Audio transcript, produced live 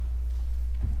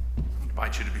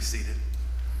invite you to be seated.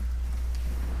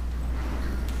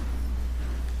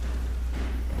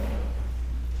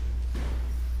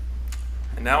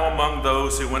 And now among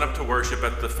those who went up to worship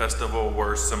at the festival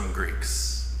were some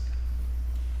Greeks.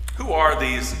 Who are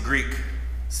these Greek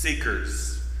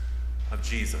seekers of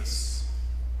Jesus?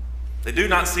 They do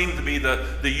not seem to be the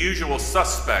usual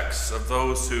suspects of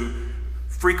those who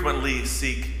frequently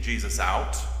seek Jesus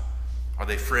out. Are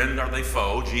they friend? Are they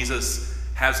foe? Jesus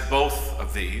has both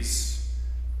of these.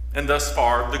 And thus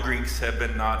far, the Greeks have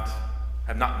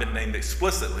not been named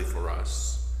explicitly for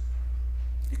us.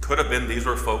 It could have been these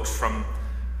were folks from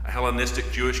a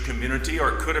Hellenistic Jewish community, or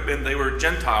it could have been they were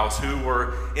Gentiles who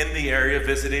were in the area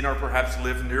visiting or perhaps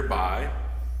lived nearby.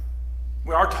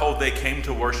 We are told they came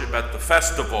to worship at the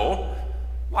festival,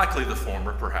 likely the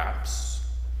former perhaps.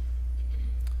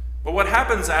 But what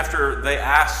happens after they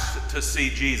asked to see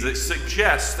Jesus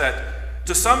suggests that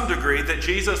to some degree that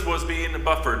Jesus was being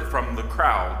buffered from the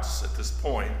crowds at this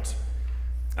point.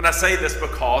 And I say this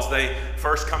because they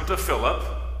first come to Philip.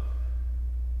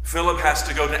 Philip has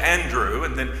to go to Andrew,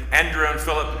 and then Andrew and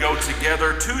Philip go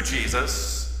together to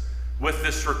Jesus with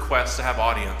this request to have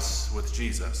audience with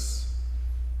Jesus.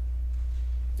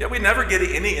 Yet we never get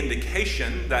any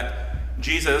indication that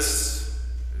Jesus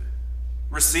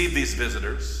received these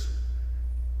visitors.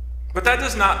 But that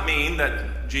does not mean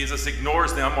that Jesus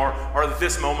ignores them or that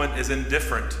this moment is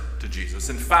indifferent to Jesus.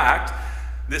 In fact,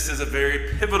 this is a very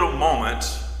pivotal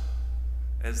moment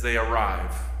as they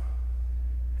arrive.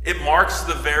 It marks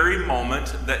the very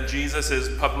moment that Jesus'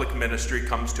 public ministry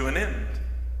comes to an end.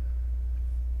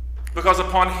 Because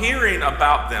upon hearing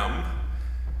about them,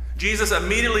 Jesus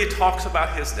immediately talks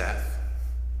about his death.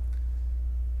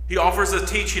 He offers a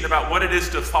teaching about what it is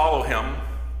to follow him.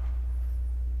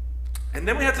 And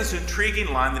then we have this intriguing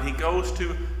line that he goes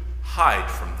to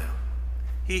hide from them.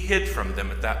 He hid from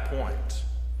them at that point.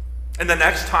 And the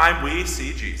next time we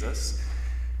see Jesus,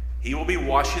 he will be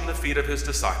washing the feet of his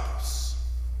disciples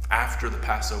after the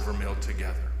Passover meal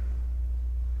together.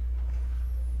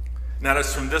 Now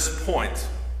it's from this point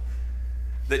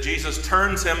that Jesus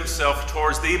turns himself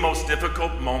towards the most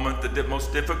difficult moment, the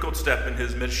most difficult step in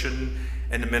his mission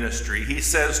and ministry. He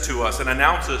says to us and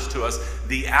announces to us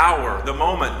the hour, the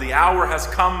moment, the hour has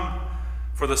come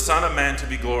for the Son of Man to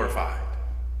be glorified.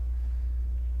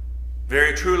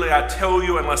 Very truly, I tell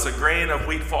you, unless a grain of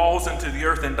wheat falls into the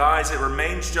earth and dies, it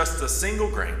remains just a single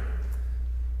grain.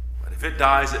 But if it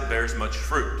dies, it bears much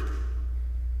fruit.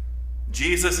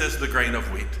 Jesus is the grain of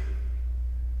wheat.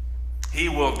 He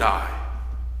will die.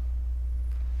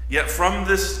 Yet from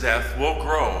this death will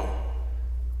grow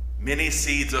many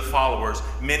seeds of followers,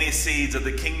 many seeds of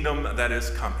the kingdom that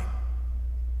is coming.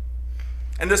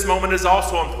 And this moment is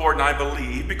also important, I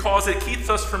believe, because it keeps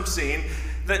us from seeing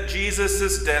that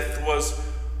Jesus' death was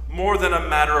more than a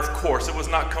matter of course. It was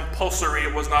not compulsory,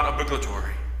 it was not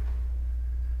obligatory.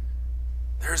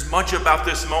 There's much about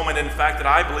this moment, in fact, that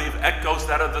I believe echoes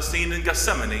that of the scene in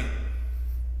Gethsemane.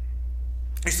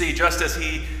 You see, just as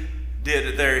he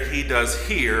did there, he does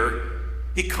here.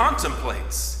 He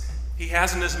contemplates. He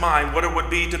has in his mind what it would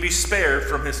be to be spared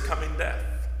from his coming death.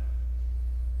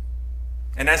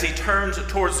 And as he turns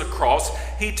towards the cross,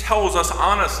 he tells us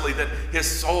honestly that his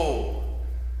soul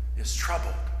is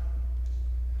troubled.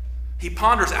 He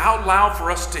ponders out loud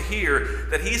for us to hear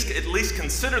that he's at least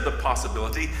considered the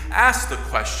possibility, asked the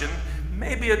question,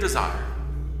 maybe a desire,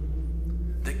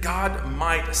 that God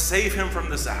might save him from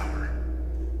this hour.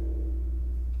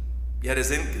 Yet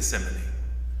as in Gethsemane,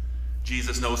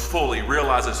 Jesus knows fully,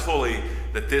 realizes fully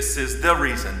that this is the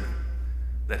reason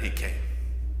that he came.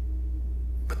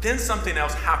 But then something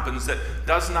else happens that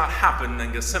does not happen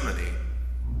in Gethsemane.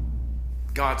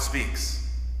 God speaks.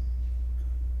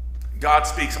 God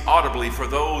speaks audibly for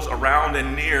those around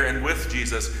and near and with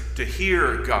Jesus to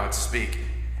hear God speak.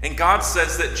 And God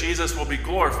says that Jesus will be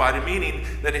glorified, meaning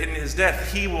that in his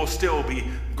death he will still be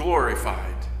glorified.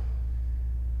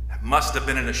 That must have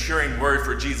been an assuring word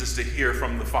for Jesus to hear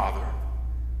from the Father.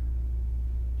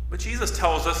 But Jesus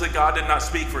tells us that God did not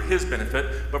speak for his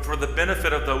benefit, but for the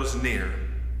benefit of those near.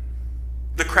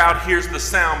 The crowd hears the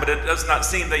sound, but it does not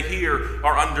seem they hear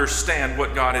or understand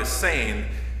what God is saying.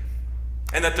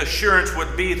 And that the assurance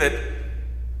would be that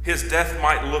his death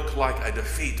might look like a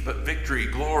defeat, but victory,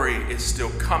 glory is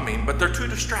still coming. But they're too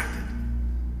distracted.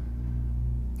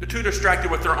 They're too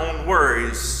distracted with their own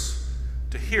worries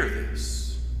to hear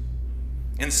this.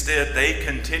 Instead, they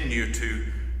continue to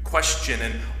question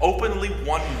and openly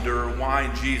wonder why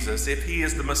Jesus, if he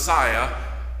is the Messiah,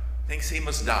 thinks he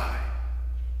must die.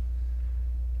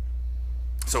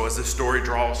 So as this story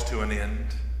draws to an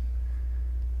end,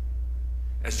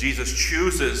 as Jesus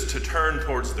chooses to turn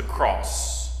towards the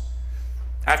cross,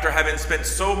 After having spent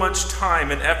so much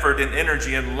time and effort and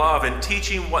energy and love in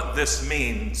teaching what this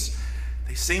means,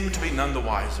 they seem to be none the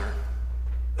wiser.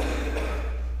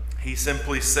 He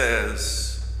simply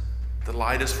says, the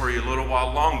light is for you a little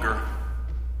while longer.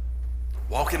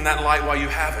 Walk in that light while you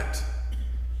have it.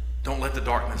 Don't let the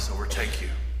darkness overtake you.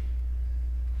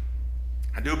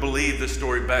 I do believe this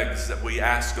story begs that we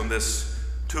ask on this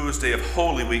Tuesday of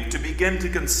Holy Week to begin to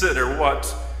consider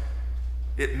what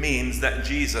it means that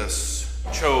Jesus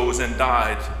chose and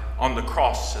died on the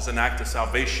cross as an act of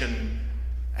salvation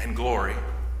and glory.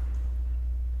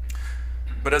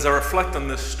 But as I reflect on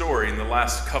this story in the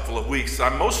last couple of weeks,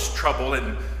 I'm most troubled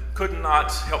and could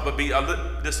not help but be a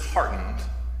little disheartened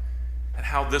at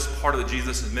how this part of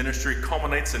Jesus' ministry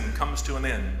culminates and comes to an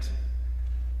end.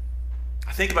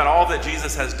 I think about all that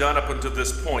Jesus has done up until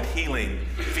this point: healing,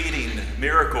 feeding,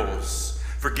 miracles,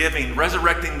 forgiving,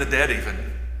 resurrecting the dead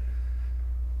even.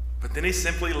 But then he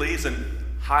simply leaves and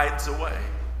hides away.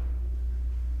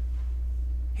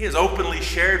 He has openly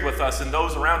shared with us and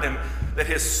those around him that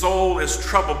his soul is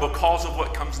troubled because of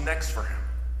what comes next for him.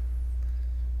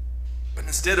 But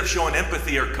instead of showing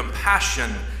empathy or compassion,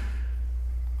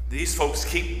 these folks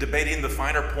keep debating the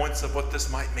finer points of what this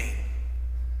might mean.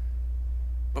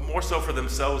 But more so for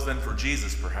themselves than for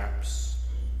Jesus, perhaps.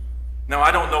 Now,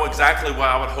 I don't know exactly what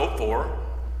I would hope for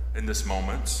in this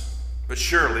moment, but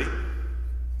surely,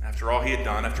 after all he had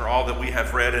done, after all that we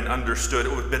have read and understood, it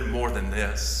would have been more than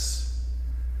this.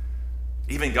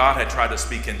 Even God had tried to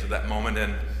speak into that moment,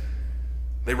 and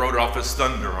they wrote it off as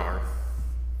thunder or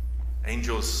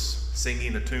angels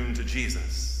singing a tune to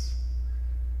Jesus.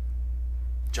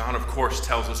 John, of course,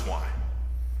 tells us why.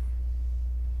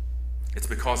 It's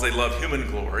because they loved human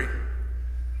glory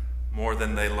more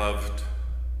than they loved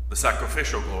the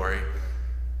sacrificial glory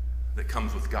that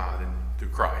comes with God and through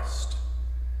Christ.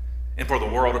 And for the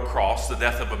world across, the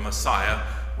death of a Messiah,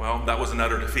 well, that was an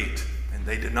utter defeat, and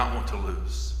they did not want to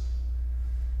lose.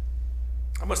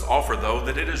 I must offer, though,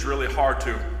 that it is really hard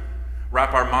to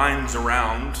wrap our minds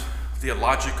around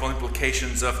theological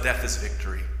implications of death as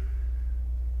victory.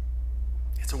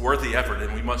 It's a worthy effort,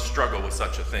 and we must struggle with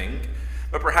such a thing.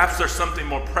 But perhaps there's something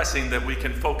more pressing that we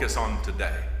can focus on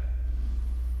today.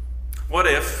 What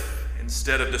if,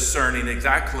 instead of discerning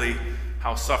exactly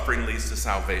how suffering leads to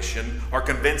salvation, or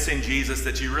convincing Jesus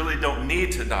that you really don't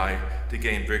need to die to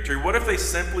gain victory, what if they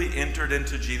simply entered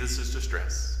into Jesus'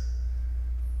 distress?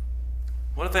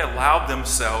 What if they allowed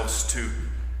themselves to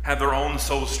have their own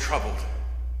souls troubled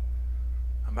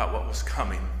about what was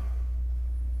coming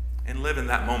and live in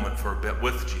that moment for a bit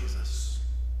with Jesus?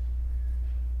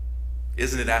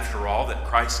 Isn't it, after all, that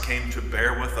Christ came to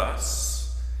bear with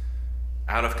us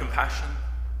out of compassion?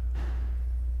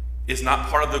 Is not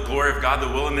part of the glory of God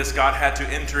the willingness God had to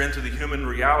enter into the human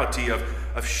reality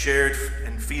of shared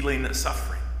and feeling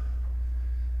suffering?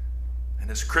 And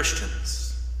as Christians,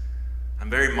 I'm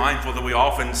very mindful that we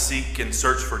often seek and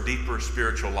search for deeper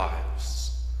spiritual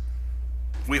lives.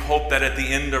 We hope that at the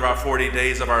end of our 40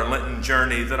 days of our Lenten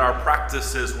journey, that our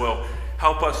practices will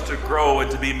help us to grow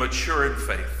and to be mature in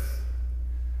faith.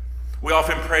 We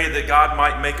often pray that God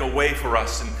might make a way for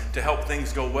us and to help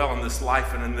things go well in this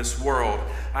life and in this world.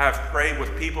 I have prayed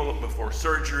with people before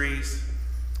surgeries,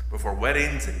 before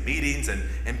weddings and meetings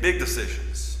and big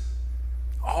decisions,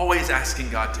 always asking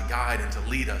God to guide and to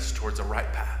lead us towards the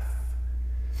right path.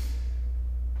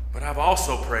 But I've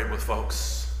also prayed with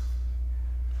folks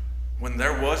when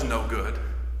there was no good,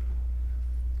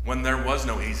 when there was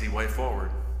no easy way forward.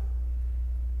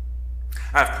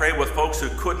 I've prayed with folks who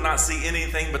could not see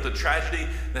anything but the tragedy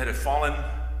that had fallen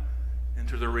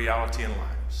into their reality in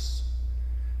lives.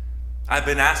 I've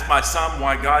been asked by some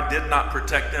why God did not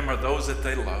protect them or those that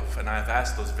they love, and I've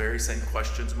asked those very same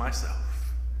questions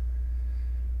myself.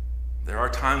 There are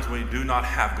times when we do not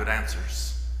have good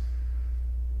answers.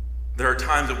 There are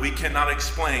times that we cannot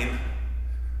explain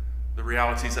the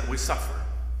realities that we suffer.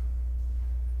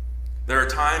 There are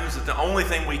times that the only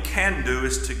thing we can do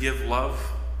is to give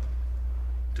love,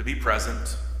 to be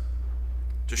present,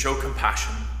 to show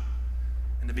compassion,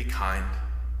 and to be kind.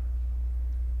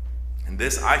 And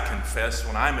this, I confess,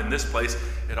 when I'm in this place,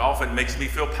 it often makes me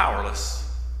feel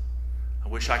powerless. I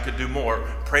wish I could do more,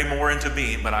 pray more into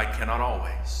being, but I cannot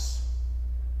always.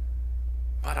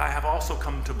 But I have also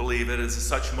come to believe it is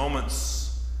such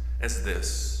moments as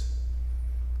this,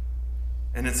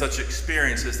 and in such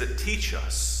experiences that teach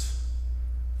us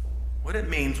what it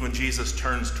means when Jesus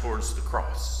turns towards the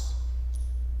cross.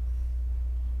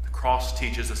 The cross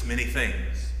teaches us many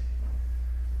things,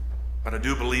 but I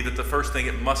do believe that the first thing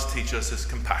it must teach us is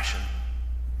compassion.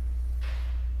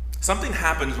 Something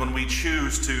happens when we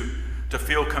choose to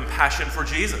feel compassion for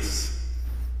Jesus.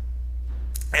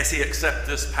 as he accepts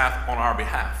this path on our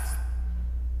behalf.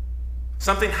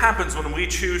 Something happens when we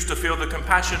choose to feel the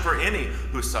compassion for any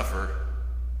who suffer.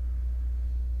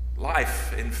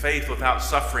 Life in faith without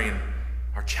suffering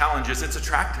are challenges. It's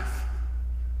attractive.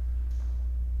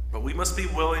 But we must be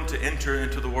willing to enter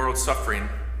into the world's suffering.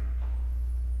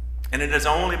 And it is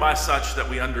only by such that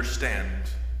we understand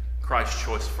Christ's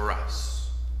choice for us.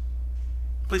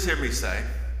 Please hear me say,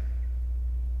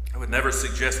 I would never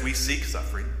suggest we seek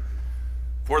suffering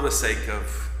for the sake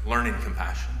of learning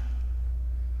compassion.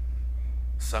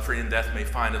 Suffering and death may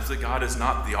find us, that God is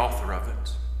not the author of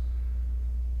it.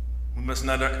 We must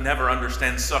never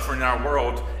understand suffering in our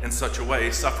world in such a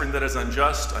way. Suffering that is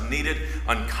unjust, unneeded,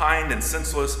 unkind, and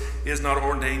senseless is not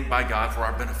ordained by God for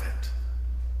our benefit.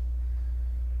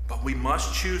 But we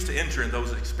must choose to enter in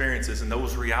those experiences and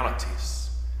those realities.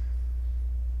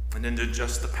 And into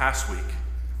just the past week,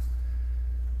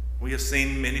 we have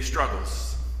seen many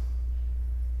struggles.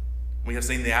 We have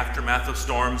seen the aftermath of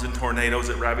storms and tornadoes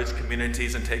that ravage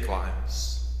communities and take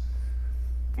lives.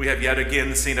 We have yet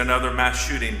again seen another mass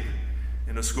shooting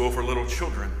in a school for little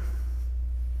children.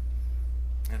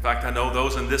 In fact, I know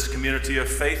those in this community of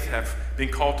faith have been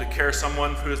called to care for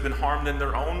someone who has been harmed in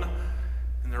their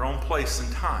own place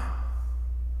and time.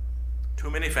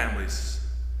 Too many families,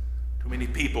 too many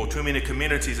people, too many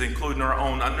communities, including our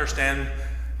own, understand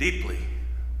deeply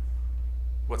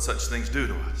what such things do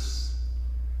to us.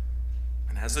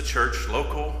 And as a church,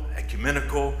 local,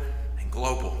 ecumenical, and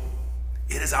global,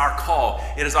 it is our call,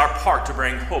 it is our part to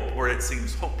bring hope where it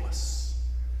seems hopeless.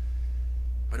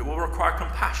 But it will require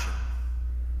compassion.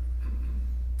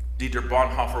 Dietrich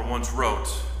Bonhoeffer once wrote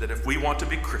that if we want to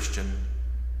be Christian,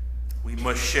 we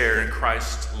must share in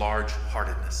Christ's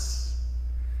large-heartedness,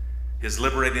 his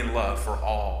liberating love for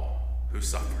all who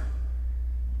suffer.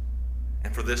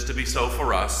 And for this to be so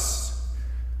for us,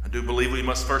 I do believe we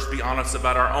must first be honest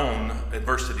about our own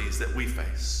adversities that we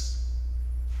face.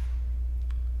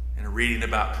 In a reading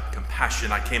about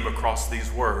compassion, I came across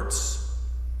these words,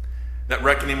 that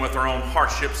reckoning with our own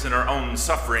hardships and our own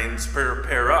sufferings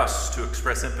prepare us to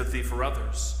express empathy for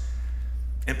others,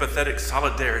 empathetic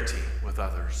solidarity with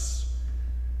others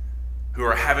who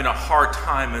are having a hard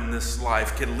time in this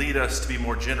life can lead us to be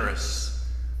more generous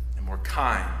and more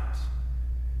kind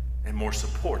and more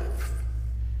supportive.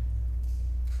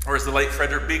 Or as the late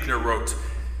Frederick Buechner wrote,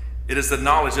 it is the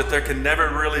knowledge that there can never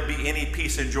really be any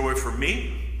peace and joy for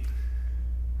me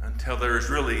until there is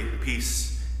really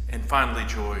peace and finally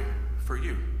joy for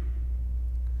you.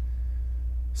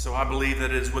 So I believe that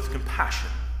it is with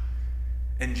compassion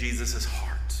in Jesus'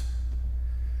 heart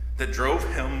that drove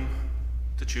him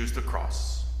to choose the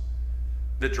cross,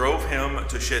 that drove him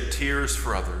to shed tears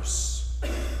for others.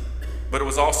 But it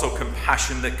was also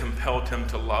compassion that compelled him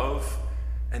to love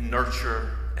and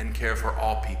nurture and care for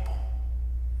all people.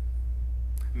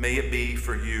 May it be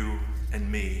for you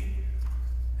and me,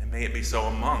 and may it be so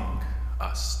among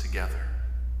us together.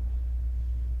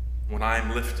 When I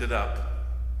am lifted up,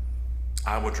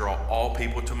 I will draw all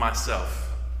people to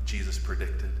myself, Jesus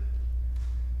predicted.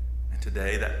 And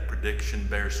today that prediction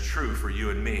bears true for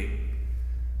you and me,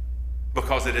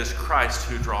 because it is Christ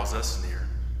who draws us near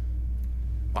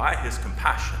by his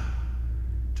compassion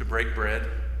to break bread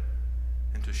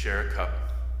and to share a cup.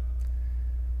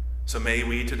 So may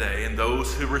we today, and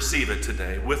those who receive it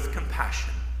today, with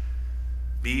compassion,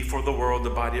 be for the world the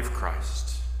body of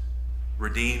Christ,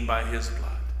 redeemed by his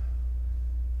blood.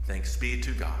 Thanks be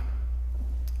to God.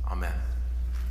 Amen.